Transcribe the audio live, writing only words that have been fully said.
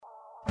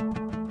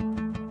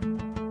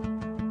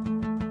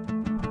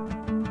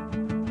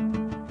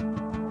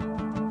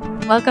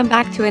Welcome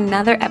back to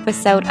another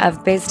episode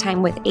of Biz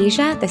Time with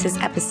Asia. This is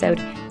episode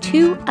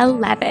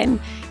 211.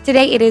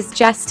 Today it is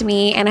just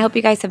me, and I hope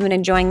you guys have been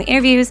enjoying the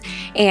interviews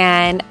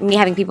and me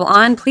having people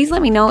on. Please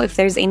let me know if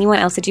there's anyone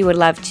else that you would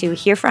love to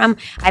hear from.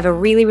 I have a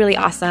really, really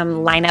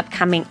awesome lineup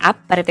coming up,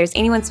 but if there's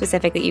anyone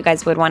specific that you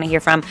guys would want to hear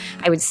from,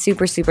 I would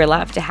super, super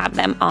love to have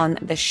them on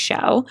the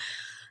show.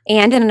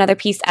 And in another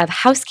piece of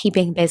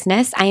housekeeping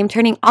business, I am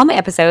turning all my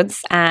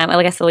episodes,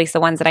 I guess at least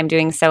the ones that I'm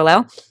doing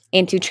solo,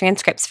 into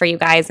transcripts for you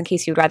guys in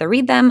case you'd rather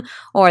read them,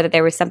 or that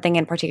there was something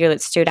in particular that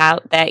stood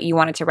out that you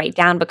wanted to write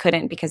down but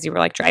couldn't because you were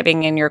like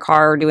driving in your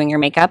car or doing your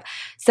makeup.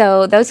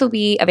 So those will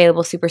be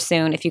available super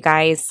soon if you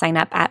guys sign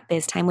up at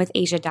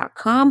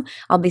biztimewithasia.com.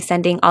 I'll be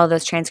sending all of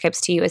those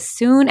transcripts to you as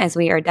soon as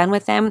we are done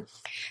with them.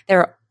 There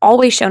are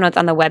always show notes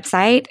on the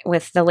website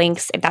with the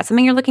links if that's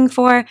something you're looking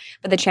for,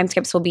 but the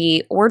transcripts will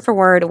be word for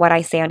word what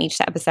I say on each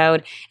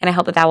episode, and I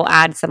hope that will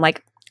add some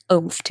like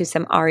oomph to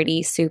some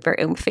already super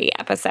oomphy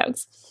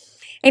episodes.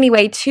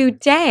 Anyway,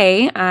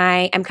 today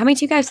I am coming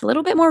to you guys with a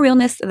little bit more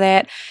realness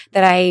that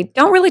I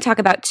don't really talk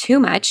about too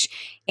much.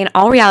 In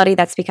all reality,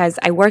 that's because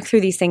I work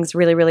through these things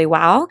really, really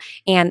well,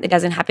 and it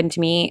doesn't happen to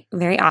me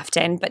very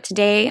often. But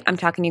today I'm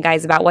talking to you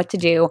guys about what to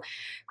do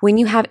when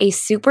you have a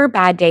super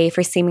bad day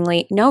for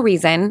seemingly no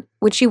reason,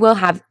 which you will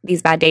have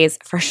these bad days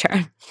for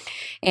sure.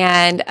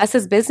 And us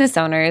as business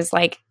owners,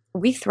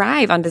 we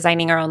thrive on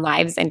designing our own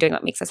lives and doing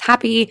what makes us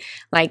happy,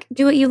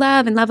 do what you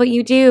love and love what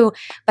you do.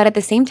 But at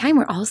the same time,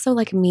 we're also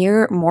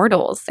mere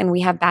mortals, and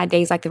we have bad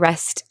days like the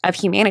rest of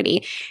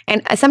humanity.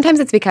 And sometimes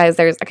it's because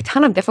there's a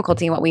ton of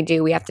difficulty in what we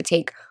do. We have to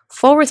take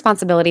full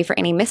responsibility for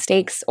any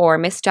mistakes or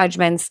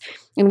misjudgments,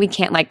 and we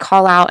can't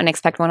call out and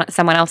expect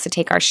someone else to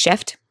take our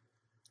shift.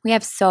 We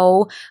have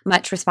so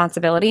much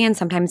responsibility, and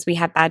sometimes we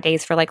have bad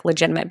days for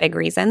legitimate big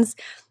reasons.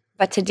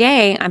 But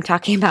today I'm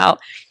talking about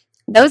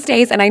those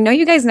days, and I know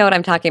you guys know what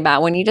I'm talking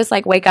about, when you just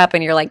wake up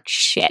and you're like,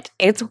 shit,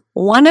 it's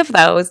one of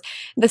those.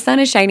 The sun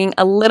is shining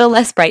a little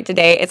less bright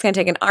today. It's going to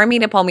take an army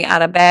to pull me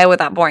out of bed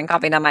without pouring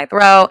coffee down my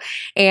throat.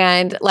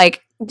 And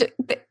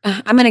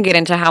I'm going to get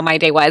into how my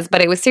day was,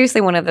 but it was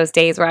seriously one of those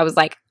days where I was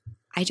like,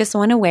 I just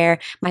want to wear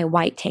my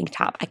white tank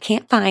top. I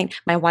can't find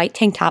my white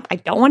tank top. I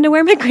don't want to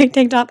wear my gray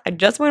tank top. I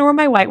just want to wear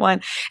my white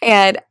one.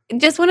 And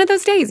just one of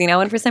those days,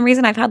 and for some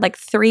reason I've had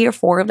 3 or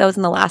 4 of those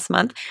in the last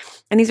month.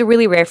 And these are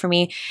really rare for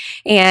me.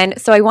 And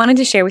so I wanted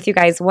to share with you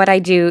guys what I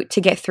do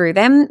to get through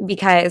them,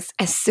 because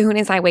as soon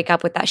as I wake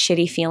up with that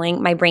shitty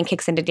feeling, my brain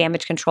kicks into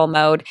damage control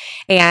mode.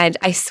 And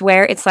I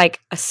swear it's like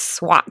a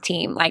SWAT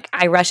team.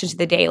 I rush into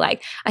the day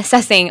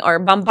assessing or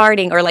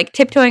bombarding or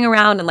tiptoeing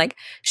around and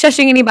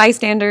shushing any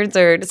bystanders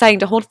or deciding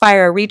to hold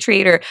fire or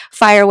retreat or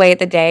fire away at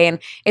the day. And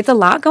it's a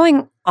lot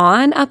going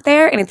on up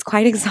there, and it's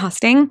quite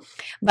exhausting.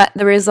 But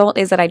the result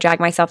is that I drag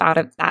myself out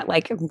of that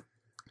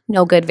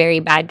no good, very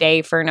bad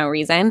day for no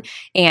reason.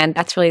 And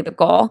that's really the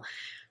goal.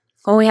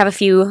 Well, we have a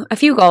few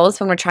goals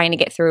when we're trying to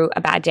get through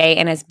a bad day.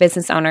 And as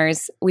business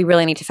owners, we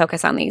really need to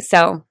focus on these.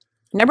 So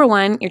number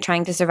 1, you're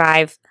trying to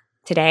survive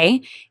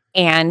today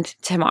and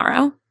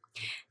tomorrow.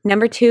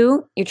 Number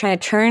 2, you're trying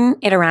to turn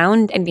it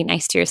around and be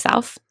nice to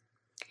yourself.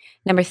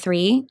 Number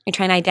 3, you're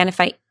trying to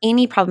identify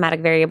any problematic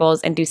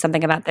variables and do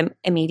something about them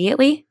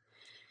immediately.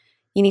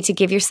 You need to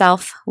give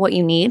yourself what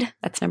you need.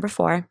 That's number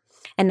 4.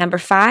 And number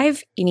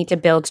 5, you need to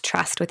build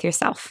trust with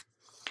yourself.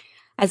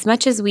 As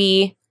much as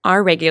we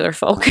are regular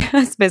folk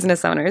as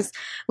business owners,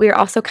 we are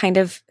also kind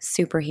of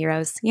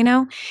superheroes,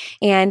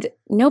 And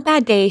no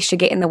bad day should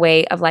get in the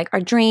way of our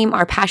dream,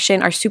 our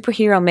passion, our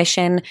superhero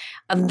mission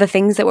of the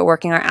things that we're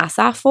working our ass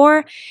off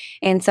for.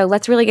 And so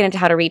let's really get into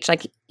how to reach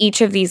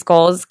each of these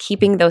goals,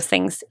 keeping those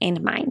things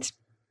in mind.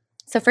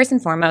 So first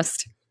and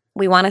foremost,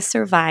 we want to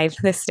survive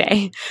this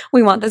day.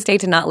 We want this day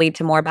to not lead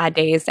to more bad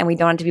days, and we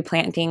don't want to be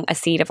planting a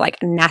seed of a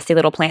nasty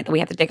little plant that we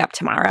have to dig up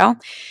tomorrow.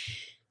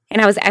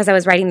 And as I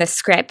was writing this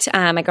script,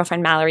 my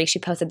girlfriend Mallory, she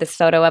posted this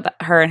photo of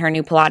her in her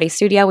new Pilates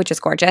studio, which is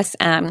gorgeous.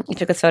 I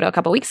took this photo a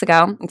couple weeks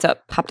ago, and so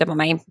it popped up on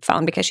my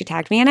phone because she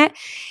tagged me in it.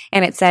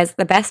 And it says,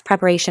 "The best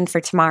preparation for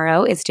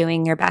tomorrow is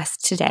doing your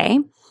best today."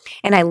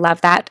 And I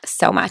love that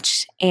so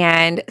much.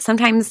 And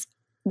sometimes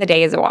the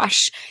day is a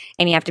wash,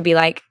 and you have to be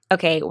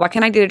okay, what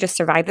can I do to just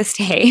survive this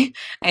day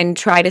and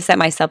try to set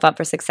myself up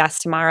for success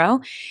tomorrow?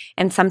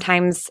 And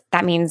sometimes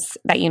that means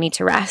that you need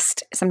to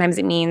rest. Sometimes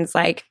it means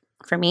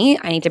for me,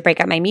 I need to break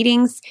up my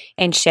meetings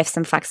and shift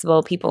some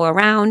flexible people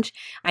around.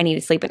 I need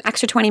to sleep an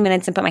extra 20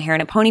 minutes and put my hair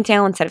in a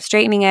ponytail instead of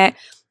straightening it.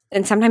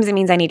 And sometimes it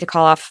means I need to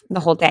call off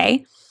the whole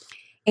day.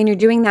 And you're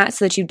doing that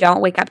so that you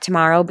don't wake up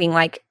tomorrow being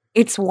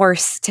it's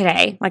worse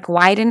today.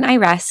 Why didn't I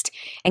rest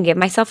and give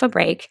myself a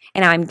break?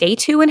 And now I'm day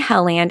 2 in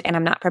Hellland and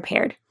I'm not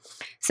prepared.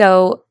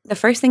 So the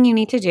first thing you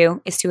need to do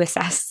is to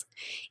assess.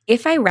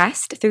 If I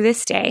rest through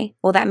this day,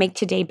 will that make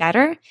today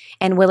better?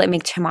 And will it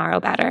make tomorrow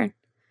better?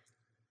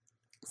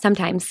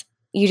 Sometimes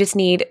you just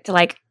need to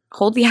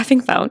hold the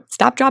effing phone,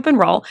 stop, drop, and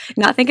roll,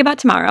 not think about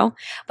tomorrow.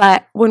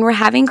 But when we're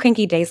having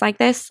cranky days like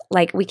this,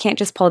 like we can't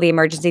just pull the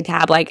emergency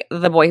tab like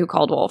the boy who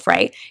called wolf,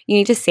 right? You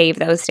need to save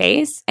those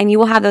days, and you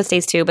will have those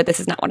days too, but this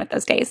is not one of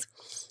those days.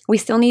 We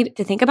still need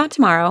to think about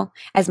tomorrow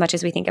as much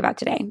as we think about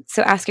today.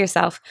 So ask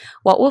yourself,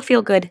 what will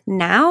feel good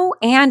now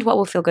and what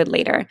will feel good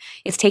later?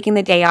 Is taking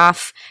the day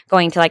off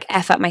going to like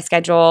F up my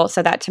schedule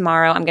so that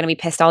tomorrow I'm going to be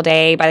pissed all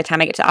day by the time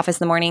I get to the office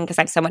in the morning because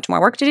I have so much more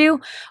work to do?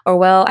 Or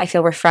will I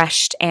feel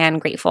refreshed and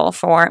grateful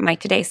for my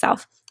today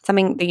self?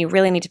 Something that you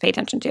really need to pay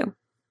attention to.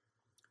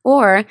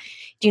 Or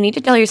do you need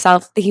to tell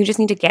yourself that you just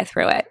need to get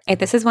through it? If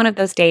this is one of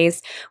those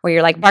days where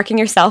you're like barking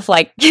yourself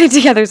like, get it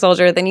together,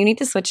 soldier, then you need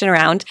to switch it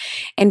around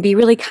and be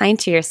really kind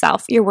to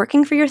yourself. You're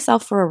working for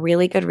yourself for a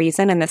really good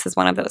reason, and this is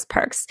one of those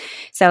perks.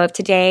 So if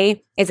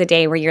today is a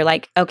day where you're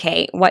like,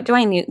 okay, what do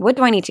I need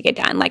to get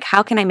done? Like,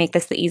 how can I make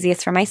this the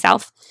easiest for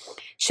myself?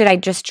 Should I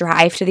just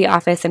drive to the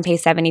office and pay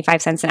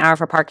 75 cents an hour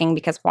for parking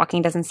because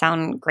walking doesn't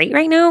sound great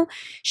right now?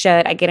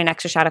 Should I get an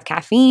extra shot of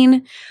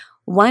caffeine?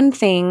 One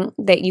thing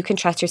that you can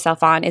trust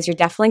yourself on is you're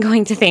definitely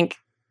going to think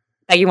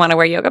that you want to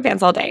wear yoga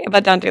pants all day,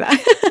 but don't do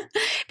that.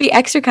 Be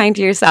extra kind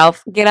to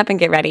yourself. Get up and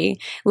get ready.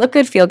 Look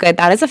good, feel good.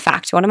 That is a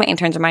fact. One of my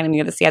interns reminded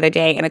me of this the other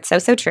day, and it's so,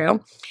 so true.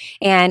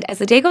 And as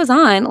the day goes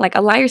on, like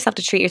allow yourself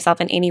to treat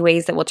yourself in any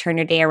ways that will turn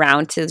your day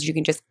around so that you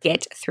can just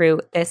get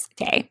through this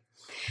day.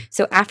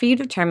 So after you've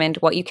determined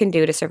what you can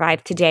do to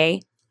survive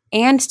today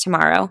and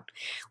tomorrow,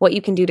 what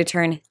you can do to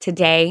turn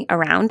today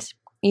around,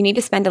 you need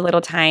to spend a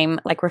little time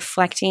like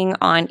reflecting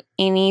on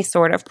any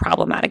sort of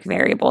problematic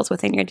variables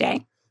within your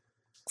day.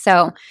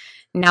 So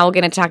now we'll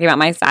get into talking about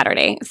my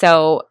Saturday.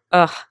 So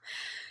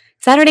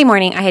Saturday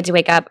morning, I had to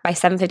wake up by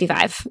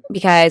 7:55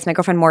 because my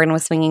girlfriend Morgan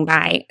was swinging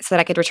by so that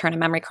I could return a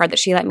memory card that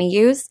she let me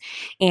use.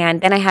 And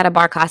then I had a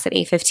bar class at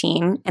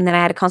 8:15, and then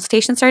I had a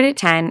consultation start at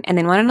 10, and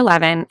then one at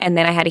 11, and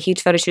then I had a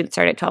huge photo shoot that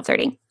started at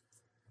 12:30.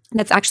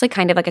 That's actually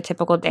kind of like a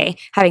typical day,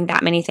 having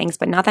that many things,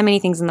 but not that many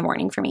things in the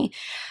morning for me.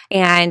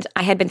 And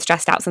I had been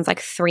stressed out since like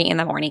 3 in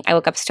the morning. I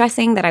woke up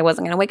stressing that I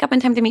wasn't going to wake up in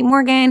time to meet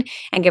Morgan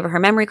and give her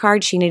memory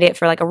card. She needed it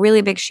for like a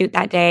really big shoot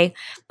that day.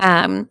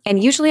 And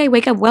usually I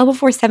wake up well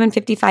before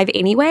 7:55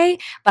 anyway,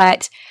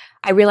 but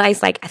I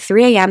realized like at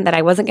 3 a.m. that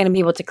I wasn't going to be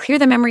able to clear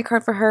the memory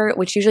card for her,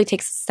 which usually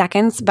takes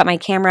seconds, but my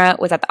camera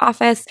was at the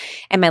office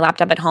and my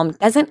laptop at home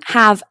doesn't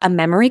have a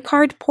memory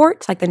card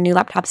port, like the new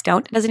laptops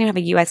don't. It doesn't even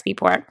have a USB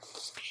port.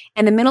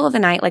 In the middle of the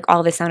night, like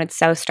all this sounded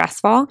so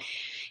stressful.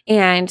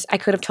 And I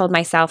could have told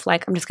myself,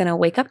 like, I'm just going to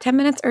wake up 10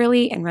 minutes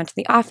early and run to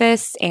the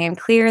office and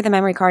clear the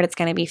memory card. It's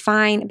going to be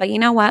fine. But you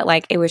know what?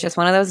 Like, it was just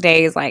one of those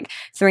days, like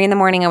 3 in the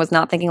morning, I was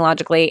not thinking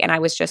logically and I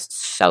was just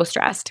so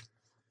stressed.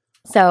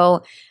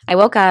 So I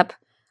woke up.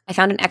 I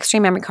found an extra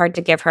memory card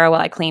to give her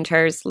while I cleaned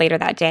hers later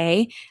that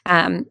day.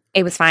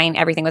 It was fine.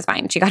 Everything was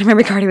fine. She got a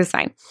memory card. It was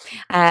fine.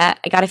 I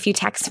got a few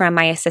texts from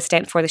my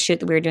assistant for the shoot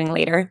that we were doing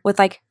later with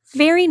like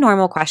very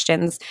normal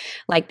questions.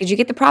 Like, did you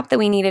get the prop that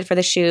we needed for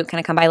the shoot? Can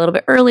I come by a little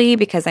bit early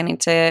because I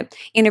need to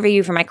interview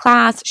you for my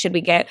class? Should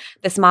we get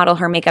this model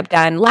her makeup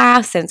done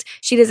last since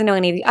she doesn't know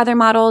any of the other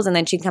models, and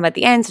then she can come at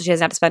the end so she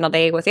doesn't have to spend all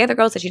day with the other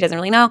girls that she doesn't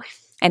really know?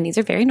 And these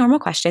are very normal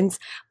questions,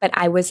 but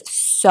I was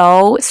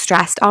so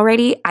stressed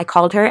already. I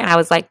called her and I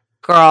was like,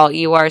 girl,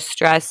 you are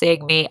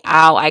stressing me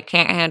out. I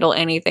can't handle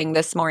anything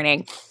this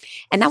morning.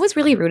 And that was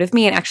really rude of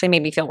me and actually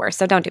made me feel worse.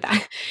 So don't do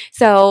that.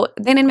 So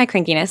then in my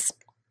crankiness,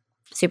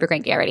 super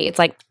cranky already, it's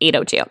like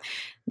 8:02.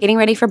 Getting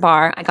ready for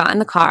bar, I got in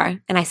the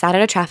car and I sat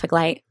at a traffic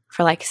light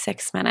for like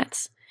 6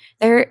 minutes.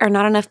 There are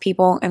not enough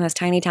people in this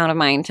tiny town of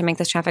mine to make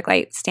this traffic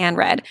light stand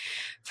red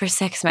for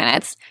 6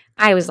 minutes.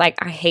 I was like,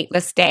 I hate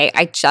this day.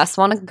 I just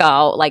want to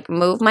go, like,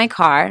 move my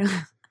car.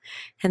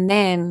 And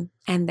then,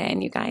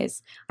 you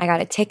guys, I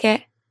got a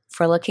ticket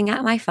for looking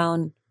at my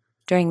phone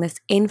during this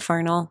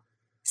infernal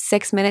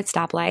 6-minute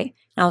stoplight.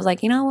 And I was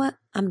like, you know what?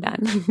 I'm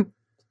done.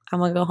 I'm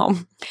going to go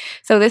home.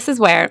 So this is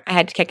where I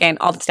had to kick in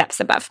all the steps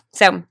above.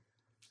 So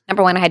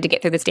number one, I had to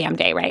get through this damn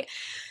day, right?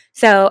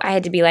 So I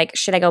had to be like,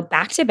 should I go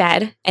back to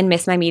bed and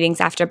miss my meetings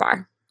after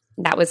bar?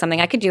 That was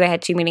something I could do. I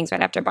had 2 meetings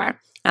right after bar.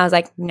 And I was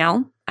like,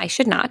 no, I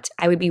should not.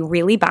 I would be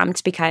really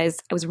bummed because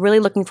I was really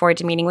looking forward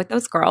to meeting with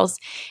those girls,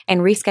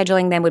 and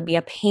rescheduling them would be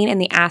a pain in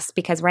the ass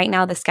because right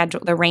now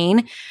the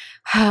rain,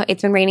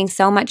 it's been raining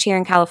so much here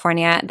in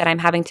California that I'm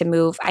having to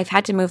move. I've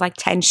had to move like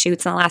 10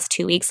 shoots in the last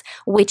 2 weeks,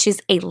 which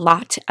is a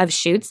lot of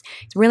shoots.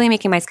 It's really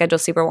making my schedule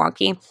super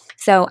wonky.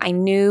 So I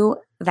knew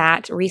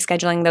that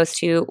rescheduling those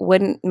 2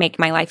 wouldn't make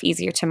my life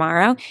easier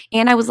tomorrow.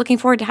 And I was looking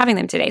forward to having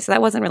them today. So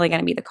that wasn't really going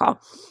to be the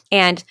call.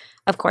 And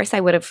of course I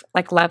would have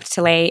like loved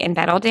to lay in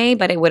bed all day,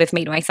 but it would have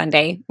made my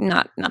Sunday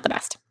not the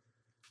best.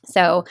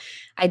 So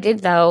I did,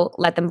 though,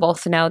 let them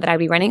both know that I'd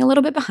be running a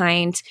little bit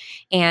behind.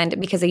 And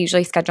because I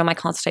usually schedule my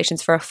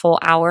consultations for a full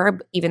hour,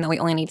 even though we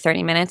only need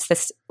 30 minutes,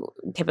 this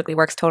typically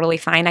works totally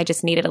fine. I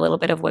just needed a little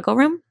bit of wiggle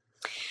room.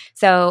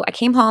 So I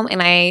came home and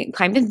I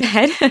climbed in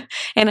bed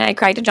and I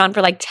cried to John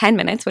for like 10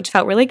 minutes, which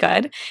felt really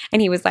good.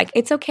 And he was like,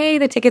 it's okay.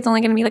 The ticket's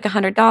only going to be like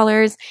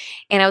 $100.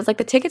 And I was like,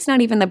 the ticket's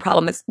not even the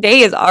problem. This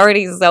day is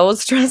already so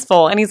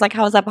stressful. And he's like,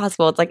 how is that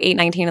possible? It's like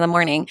 8:19 in the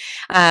morning.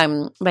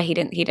 But he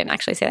didn't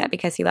actually say that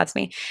because he loves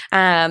me.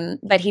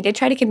 But he did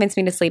try to convince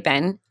me to sleep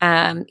in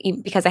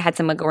because I had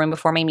some wiggle room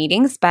before my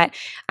meetings. But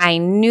I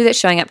knew that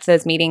showing up to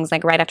those meetings,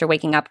 like right after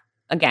waking up,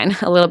 again,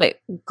 a little bit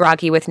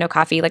groggy with no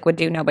coffee, like would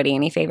do nobody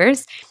any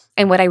favors.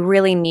 And what I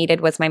really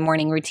needed was my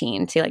morning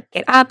routine to like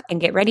get up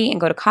and get ready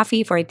and go to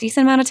coffee for a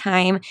decent amount of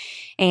time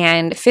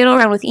and fiddle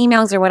around with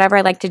emails or whatever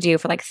I like to do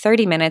for like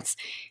 30 minutes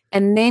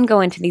and then go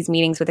into these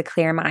meetings with a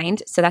clear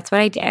mind. So that's what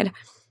I did.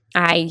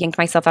 I yanked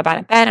myself up out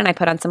of bed and I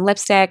put on some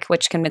lipstick,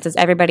 which convinces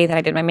everybody that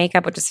I did my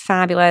makeup, which is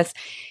fabulous.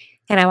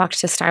 And I walked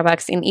to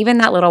Starbucks, and even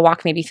that little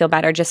walk made me feel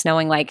better, just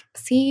knowing like,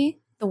 see,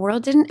 the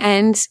world didn't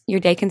end. Your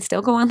day can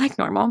still go on like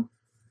normal.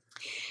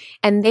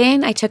 And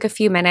then I took a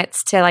few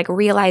minutes to like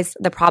realize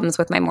the problems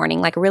with my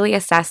morning, like really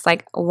assess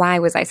like, why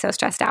was I so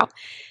stressed out?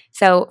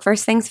 So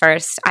first things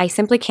first, I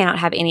simply cannot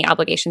have any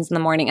obligations in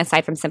the morning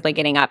aside from simply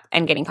getting up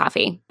and getting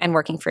coffee and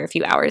working for a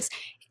few hours.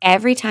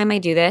 Every time I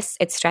do this,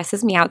 it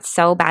stresses me out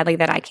so badly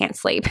that I can't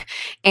sleep.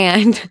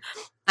 And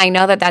I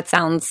know that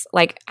sounds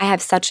like I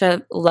have such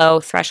a low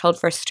threshold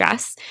for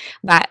stress,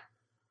 but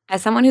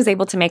as someone who's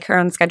able to make her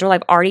own schedule,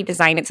 I've already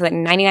designed it so that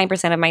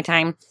 99% of my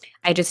time,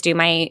 I just do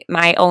my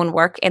own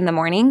work in the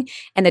morning,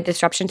 and the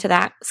disruption to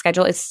that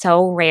schedule is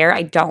so rare.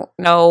 I don't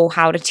know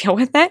how to deal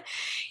with it.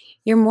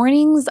 Your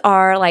mornings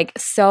are like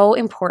so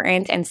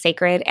important and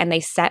sacred, and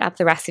they set up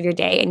the rest of your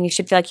day, and you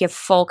should feel like you have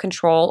full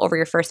control over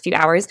your first few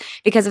hours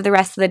because of the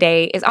rest of the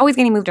day is always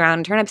getting moved around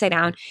and turned upside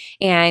down.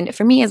 And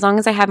for me, as long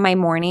as I have my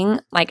morning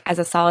like as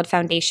a solid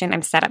foundation,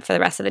 I'm set up for the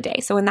rest of the day.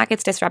 So when that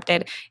gets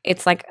disrupted,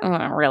 it's like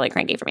really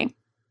cranky for me.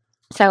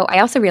 So I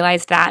also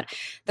realized that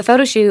the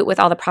photo shoot with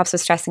all the props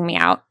was stressing me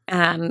out.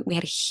 We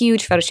had a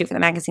huge photo shoot for the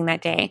magazine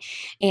that day,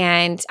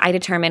 and I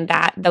determined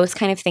that those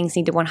kind of things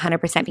need to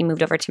 100% be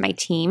moved over to my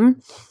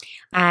team.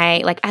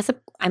 I'm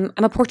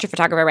a portrait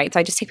photographer, right? So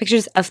I just take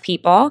pictures of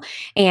people,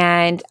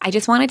 and I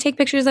just want to take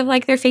pictures of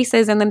like their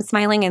faces and them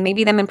smiling and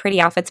maybe them in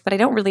pretty outfits, but I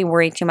don't really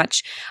worry too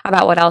much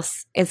about what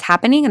else is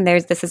happening. And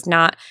there's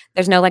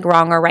no like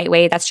wrong or right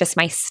way. That's just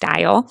my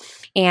style.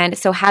 And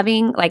so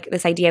having like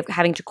this idea of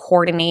having to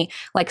coordinate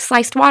like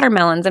sliced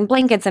watermelons and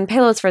blankets and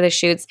pillows for the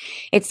shoots,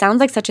 it sounds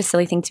like such a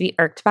silly thing to be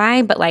irked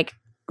by, but like,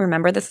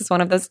 remember, this is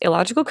one of those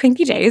illogical,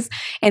 cranky days.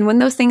 And when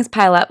those things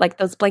pile up, like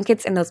those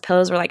blankets and those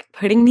pillows were like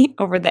putting me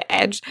over the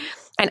edge.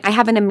 And I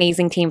have an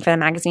amazing team for the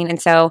magazine. And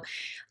so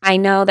I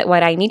know that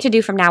what I need to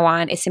do from now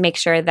on is to make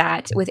sure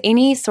that with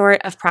any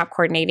sort of prop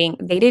coordinating,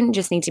 they didn't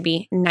just need to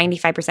be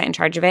 95% in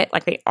charge of it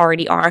like they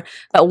already are,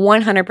 but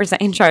 100%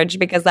 in charge,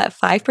 because that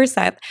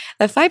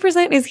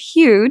 5% is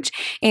huge.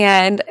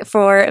 And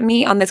for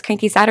me on this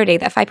cranky Saturday,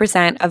 that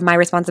 5% of my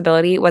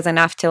responsibility was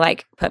enough to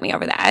like put me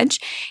over the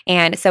edge.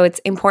 And so it's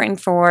important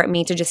for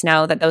me to just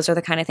know that those are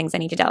the kind of things I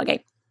need to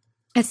delegate.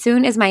 As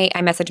soon as I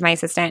messaged my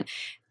assistant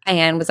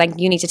and was like,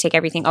 you need to take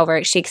everything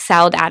over, she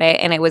excelled at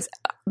it, and it was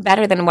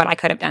better than what I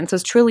could have done. So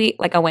it's truly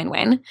like a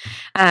win-win.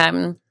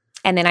 And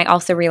then I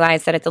also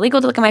realized that it's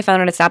illegal to look at my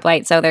phone at a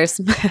stoplight. So there's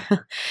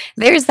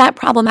there's that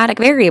problematic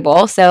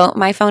variable. So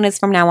my phone is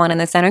from now on in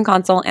the center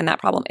console, and that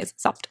problem is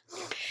solved.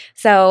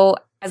 So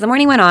as the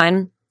morning went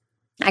on,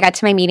 I got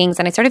to my meetings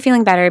and I started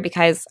feeling better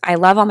because I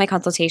love all my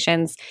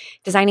consultations.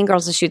 Designing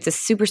girls' shoots is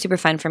super, super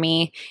fun for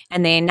me.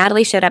 And then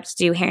Natalie showed up to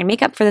do hair and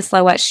makeup for the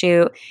Slow Wet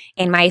shoot.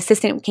 And my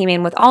assistant came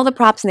in with all the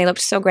props and they looked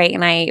so great.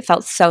 And I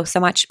felt so, so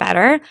much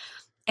better.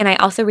 And I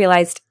also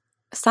realized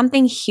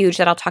something huge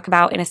that I'll talk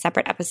about in a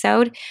separate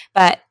episode.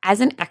 But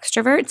as an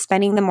extrovert,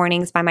 spending the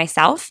mornings by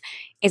myself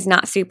is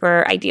not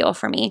super ideal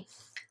for me.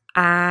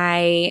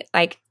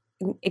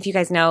 If you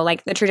guys know,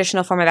 like the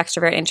traditional form of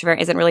extrovert introvert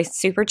isn't really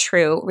super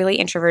true. Really,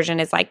 introversion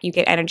is like you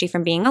get energy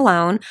from being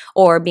alone,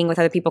 or being with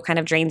other people kind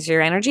of drains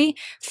your energy.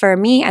 For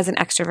me as an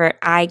extrovert,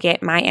 I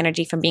get my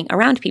energy from being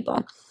around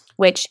people,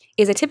 which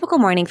is a typical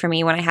morning for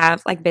me when I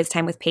have like biz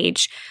time with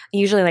Paige,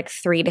 usually like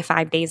 3 to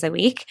 5 days a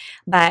week.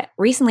 But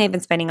recently I've been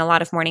spending a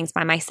lot of mornings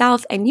by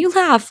myself, and you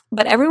laugh,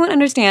 but everyone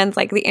understands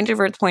like the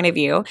introvert's point of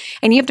view.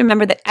 And you have to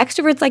remember that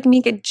extroverts like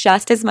me get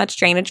just as much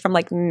drainage from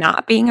like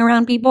not being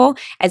around people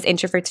as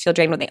introverts feel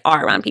drained when they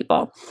are around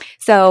people.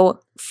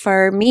 So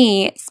for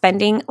me,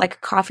 spending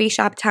like coffee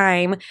shop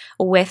time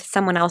with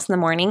someone else in the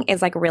morning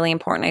is like really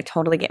important. I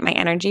totally get my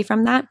energy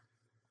from that.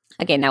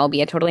 Again, that will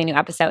be a totally new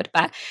episode,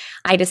 but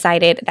I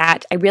decided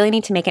that I really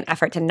need to make an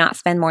effort to not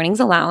spend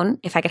mornings alone,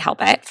 if I could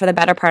help it, for the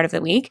better part of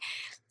the week.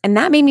 And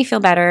that made me feel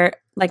better,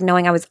 like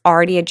knowing I was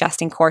already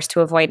adjusting course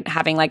to avoid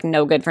having like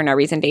no good for no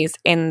reason days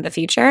in the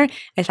future,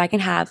 if I can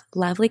have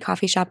lovely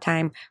coffee shop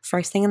time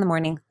first thing in the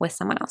morning with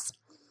someone else.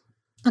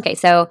 Okay,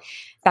 so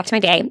back to my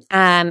day.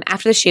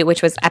 After the shoot,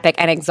 which was epic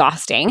and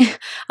exhausting,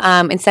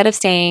 instead of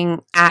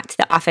staying at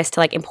the office to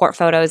like import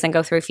photos and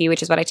go through a few,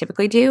 which is what I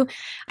typically do,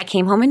 I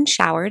came home and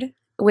showered,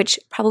 which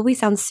probably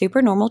sounds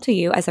super normal to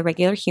you as a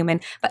regular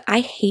human, but I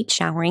hate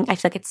showering. I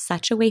feel like it's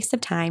such a waste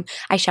of time.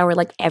 I shower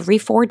like every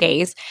 4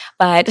 days,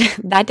 but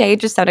that day it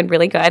just sounded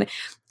really good.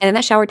 And then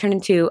that shower turned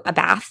into a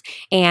bath,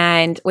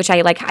 and which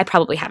I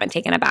probably haven't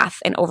taken a bath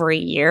in over a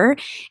year.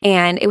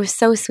 And it was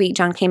so sweet.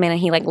 John came in and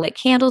he like lit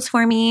candles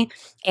for me,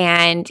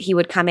 and he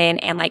would come in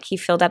and like he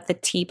filled up the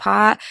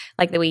teapot,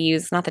 like that we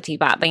use, not the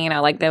teapot, but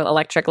like the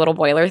electric little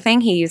boiler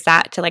thing. He used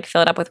that to like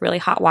fill it up with really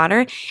hot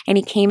water. And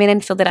he came in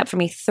and filled it up for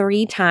me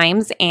 3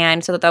 times.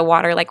 And so that the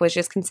water like was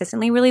just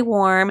consistently really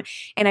warm.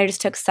 And I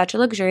just took such a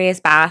luxurious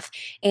bath.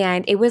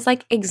 And it was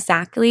like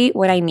exactly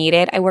what I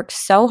needed. I worked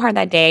so hard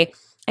that day.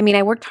 I mean,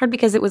 I worked hard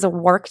because it was a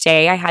work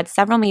day. I had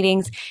several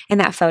meetings and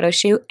that photo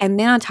shoot. And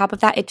then on top of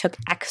that, it took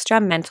extra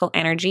mental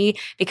energy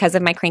because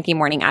of my cranky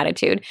morning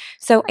attitude.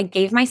 So I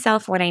gave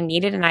myself what I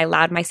needed and I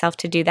allowed myself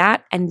to do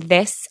that. And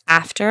this,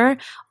 after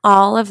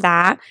all of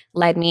that,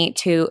 led me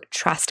to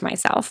trust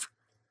myself.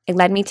 It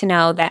led me to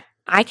know that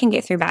I can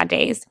get through bad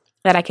days,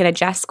 that I can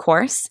adjust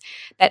course,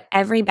 that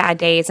every bad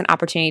day is an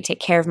opportunity to take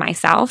care of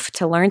myself,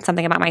 to learn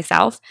something about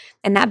myself.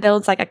 And that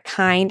builds like a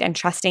kind and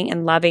trusting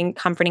and loving,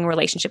 comforting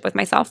relationship with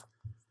myself.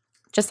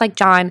 Just like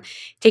John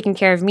taking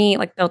care of me,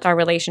 like built our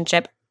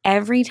relationship.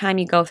 Every time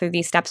you go through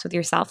these steps with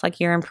yourself, like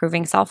you're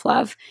improving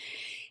self-love.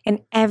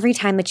 And every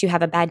time that you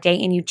have a bad day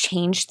and you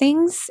change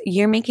things,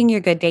 you're making your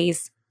good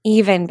days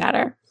even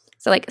better.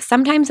 So like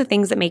sometimes the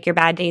things that make your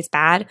bad days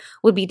bad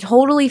would be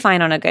totally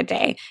fine on a good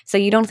day. So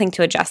you don't think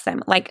to adjust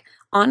them. Like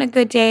on a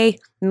good day,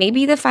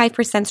 maybe the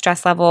 5%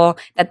 stress level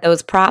that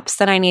those props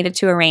that I needed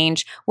to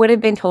arrange would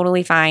have been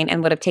totally fine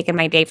and would have taken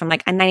my day from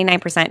like a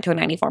 99% to a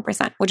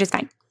 94%, which is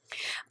fine.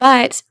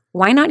 But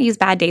why not use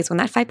bad days when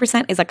that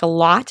 5% is like a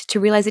lot to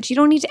realize that you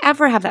don't need to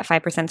ever have that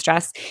 5%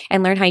 stress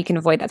and learn how you can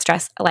avoid that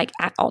stress like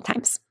at all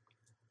times.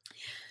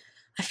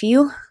 A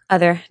few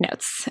other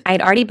notes. I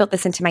had already built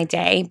this into my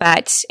day,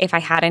 but if I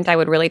hadn't, I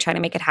would really try to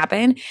make it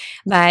happen.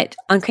 But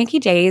on cranky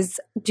days,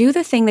 do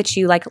the thing that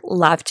you like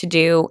love to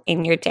do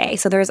in your day.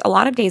 So there's a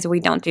lot of days where we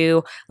don't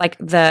do like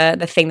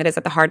the thing that is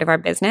at the heart of our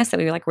business that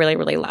we like really,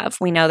 really love.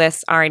 We know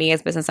this already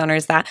as business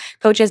owners that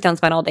coaches don't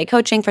spend all day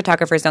coaching,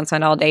 photographers don't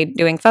spend all day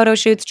doing photo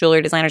shoots,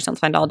 jewelry designers don't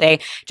spend all day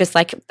just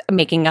like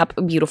making up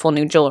beautiful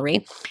new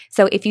jewelry.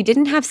 So if you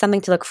didn't have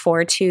something to look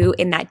forward to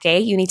in that day,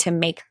 you need to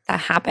make that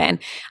happen.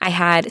 I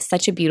had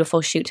such a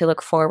beautiful shoot to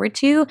look forward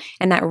to,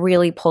 and that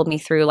really pulled me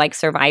through like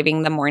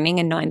surviving the morning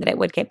and knowing that it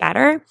would get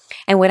better.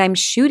 And when I'm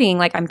shooting,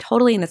 like I'm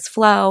totally in this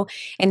flow,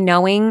 and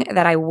knowing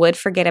that I would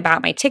forget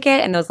about my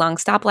ticket and those long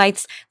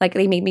stoplights, like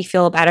they made me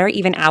feel better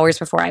even hours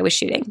before I was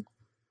shooting.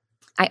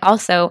 I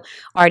also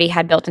already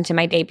had built into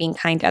my day being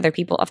kind to other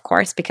people, of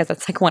course, because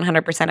that's like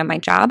 100% of my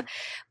job.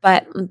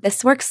 But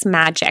this works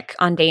magic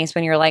on days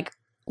when you're like,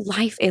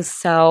 life is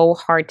so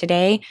hard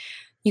today.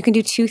 You can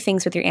do 2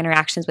 things with your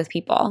interactions with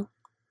people.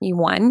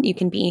 One, you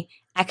can be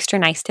extra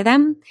nice to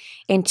them.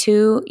 And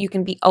 2, you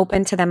can be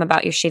open to them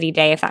about your shitty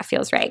day if that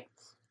feels right.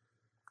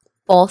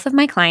 Both of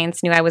my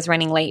clients knew I was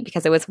running late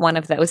because it was one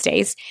of those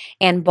days.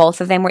 And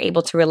both of them were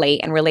able to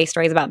relate and relay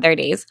stories about their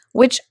days,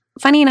 which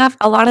funny enough,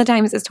 a lot of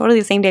times is totally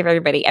the same day for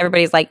everybody.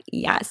 Everybody's like,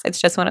 yes,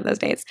 it's just one of those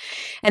days.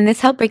 And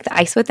this helped break the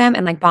ice with them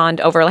and like bond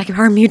over like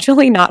our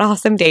mutually not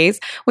awesome days,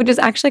 which is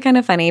actually kind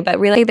of funny, but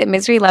really that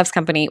misery loves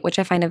company, which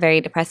I find a very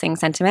depressing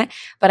sentiment.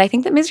 But I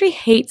think that misery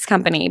hates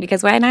company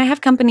because when I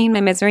have company in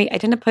my misery, I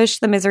tend to push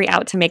the misery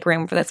out to make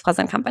room for this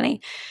pleasant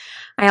company.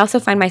 I also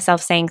find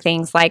myself saying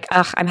things like,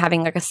 ugh, I'm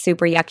having like a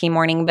super yucky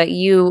morning, but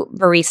you,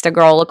 barista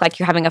girl, look like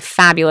you're having a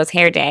fabulous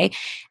hair day.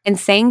 And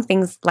saying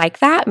things like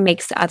that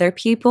makes other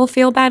people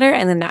feel better,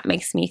 and then that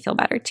makes me feel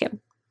better too.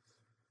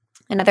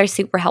 Another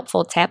super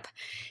helpful tip,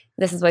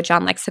 this is what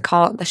John likes to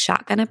call the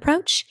shotgun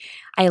approach.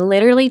 I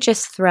literally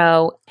just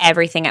throw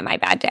everything at my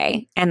bad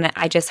day, and then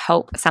I just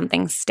hope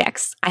something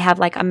sticks. I have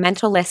like a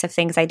mental list of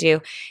things I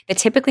do that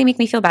typically make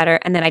me feel better,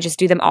 and then I just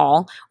do them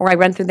all, or I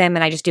run through them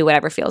and I just do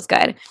whatever feels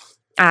good.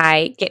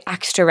 I get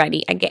extra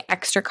ready. I get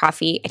extra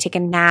coffee. I take a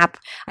nap.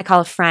 I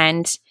call a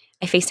friend.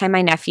 I FaceTime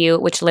my nephew,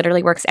 which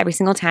literally works every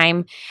single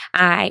time.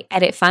 I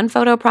edit fun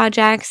photo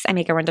projects. I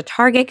make a run to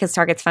Target because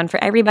Target's fun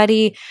for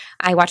everybody.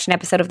 I watch an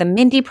episode of The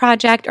Mindy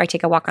Project, or I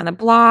take a walk on the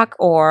block,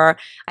 or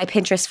I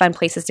Pinterest fun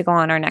places to go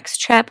on our next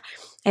trip.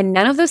 And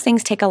none of those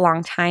things take a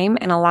long time,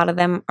 and a lot of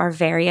them are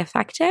very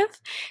effective.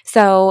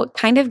 So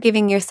kind of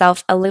giving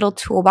yourself a little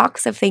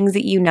toolbox of things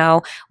that you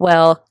know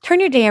will turn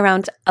your day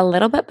around a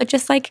little bit, but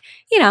just like,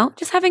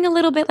 just having a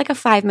little bit like a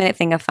 5-minute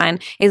thing of fun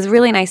is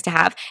really nice to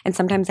have. And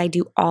sometimes I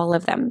do all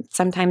of them.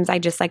 Sometimes I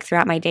just like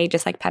throughout my day,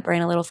 just like pepper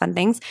in a little fun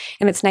things.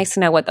 And it's nice to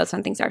know what those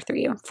fun things are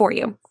for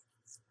you.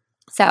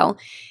 So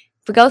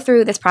if we go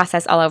through this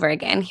process all over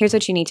again, here's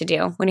what you need to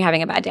do when you're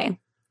having a bad day.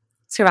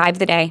 Survive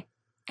the day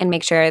and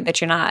make sure that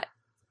you're not.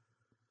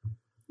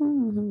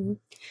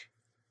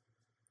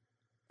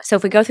 So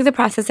if we go through the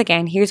process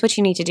again, here's what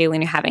you need to do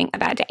when you're having a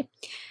bad day.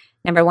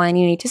 Number 1,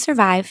 you need to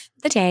survive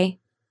the day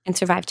and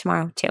survive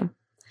tomorrow too.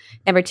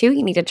 Number 2,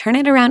 you need to turn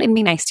it around and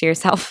be nice to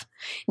yourself.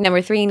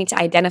 Number 3, you need to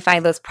identify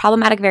those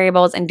problematic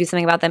variables and do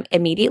something about them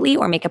immediately,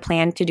 or make a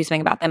plan to do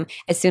something about them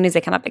as soon as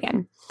they come up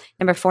again.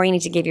 Number 4, you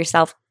need to give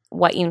yourself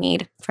what you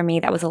need. For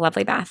me, that was a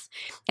lovely bath.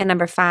 And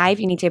number 5,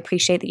 you need to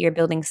appreciate that you're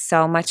building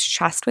so much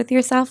trust with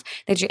yourself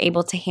that you're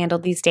able to handle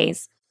these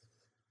days.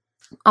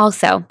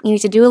 Also, you need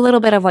to do a little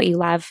bit of what you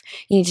love.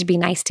 You need to be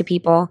nice to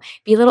people,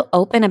 be a little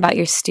open about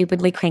your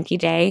stupidly cranky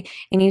day,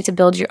 and you need to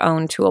build your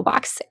own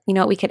toolbox. You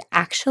know, we could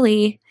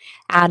actually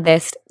add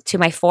this to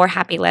my 4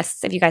 happy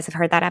lists. If you guys have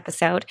heard that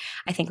episode,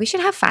 I think we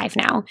should have 5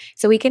 now.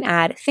 So we can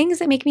add things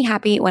that make me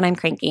happy when I'm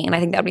cranky. And I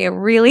think that would be a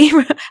really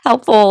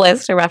helpful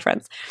list to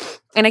reference.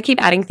 And I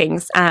keep adding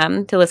things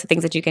to list of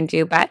things that you can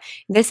do. But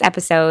this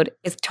episode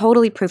is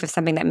totally proof of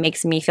something that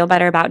makes me feel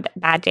better about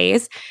bad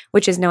days,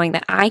 which is knowing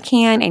that I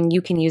can and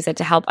you can use it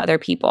to help other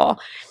people.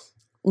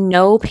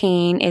 No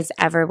pain is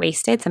ever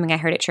wasted, something I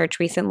heard at church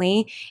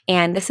recently.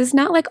 And this is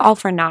not like all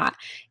for naught.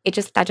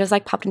 That just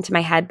like popped into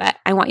my head. But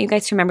I want you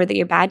guys to remember that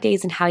your bad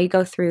days and how you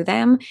go through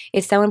them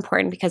is so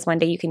important, because one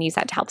day you can use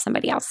that to help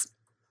somebody else.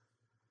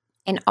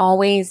 And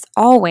always,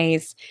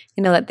 always,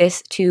 that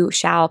this too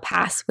shall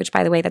pass, which,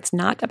 by the way, that's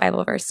not a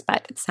Bible verse,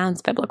 but it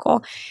sounds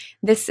biblical.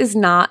 This is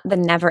not the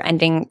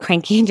never-ending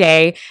cranky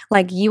day.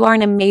 Like, you are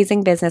an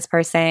amazing business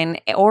person,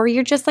 or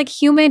you're just like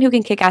human who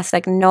can kick ass,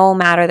 like, no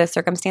matter the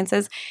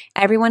circumstances.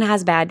 Everyone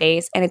has bad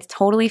days, and it's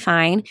totally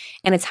fine.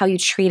 And it's how you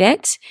treat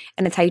it,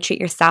 and it's how you treat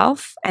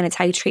yourself, and it's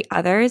how you treat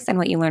others, and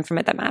what you learn from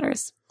it that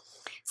matters.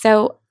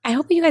 So I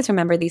hope you guys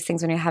remember these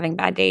things when you're having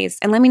bad days,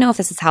 and let me know if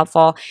this is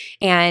helpful.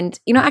 And,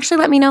 actually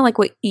let me know like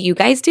what you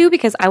guys do,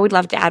 because I would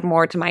love to add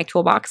more to my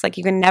toolbox. Like,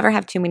 you can never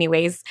have too many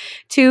ways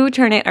to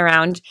turn it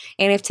around.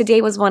 And if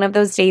today was one of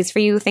those days for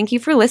you, thank you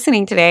for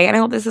listening today. And I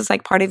hope this is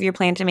like part of your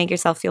plan to make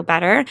yourself feel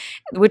better,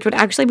 which would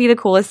actually be the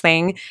coolest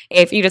thing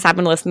if you just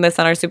happen to listen to this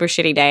on our super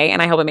shitty day.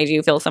 And I hope it made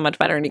you feel so much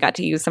better and you got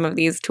to use some of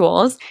these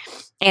tools.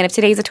 And if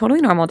today's a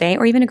totally normal day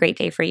or even a great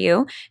day for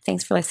you,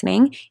 thanks for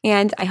listening.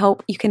 And I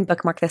hope you can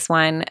bookmark this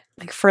one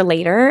like for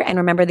later and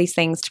remember these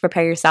things to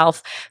prepare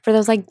yourself for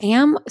those like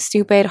damn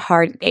stupid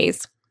hard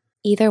days.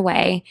 Either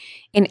way,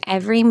 in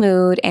every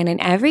mood and in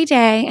every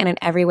day and in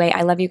every way,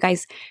 I love you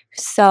guys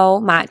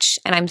so much.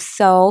 And I'm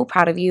so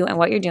proud of you and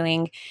what you're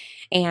doing.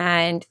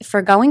 And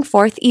for going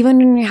forth, even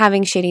when you're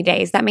having shitty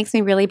days, that makes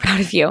me really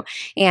proud of you.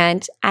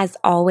 And as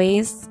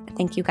always,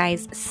 thank you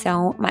guys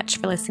so much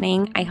for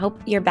listening. I hope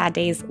your bad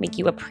days make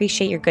you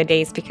appreciate your good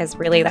days, because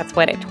really that's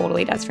what it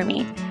totally does for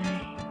me.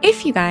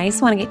 If you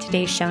guys want to get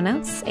today's show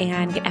notes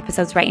and get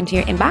episodes right into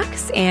your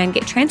inbox and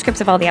get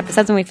transcripts of all the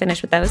episodes when we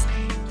finish with those,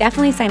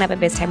 definitely sign up at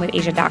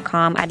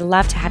biztimewithasia.com. I'd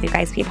love to have you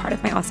guys be a part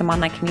of my awesome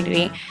online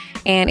community.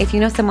 And if you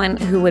know someone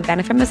who would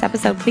benefit from this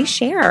episode, please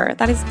share.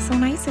 That is so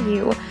nice of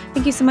you.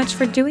 Thank you so much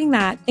for doing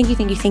that.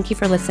 Thank you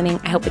for listening.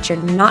 I hope that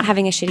you're not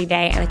having a shitty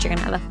day and that you're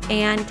going to have a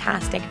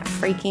fantastic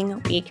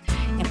freaking week.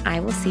 And I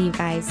will see you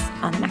guys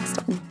on the next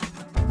one.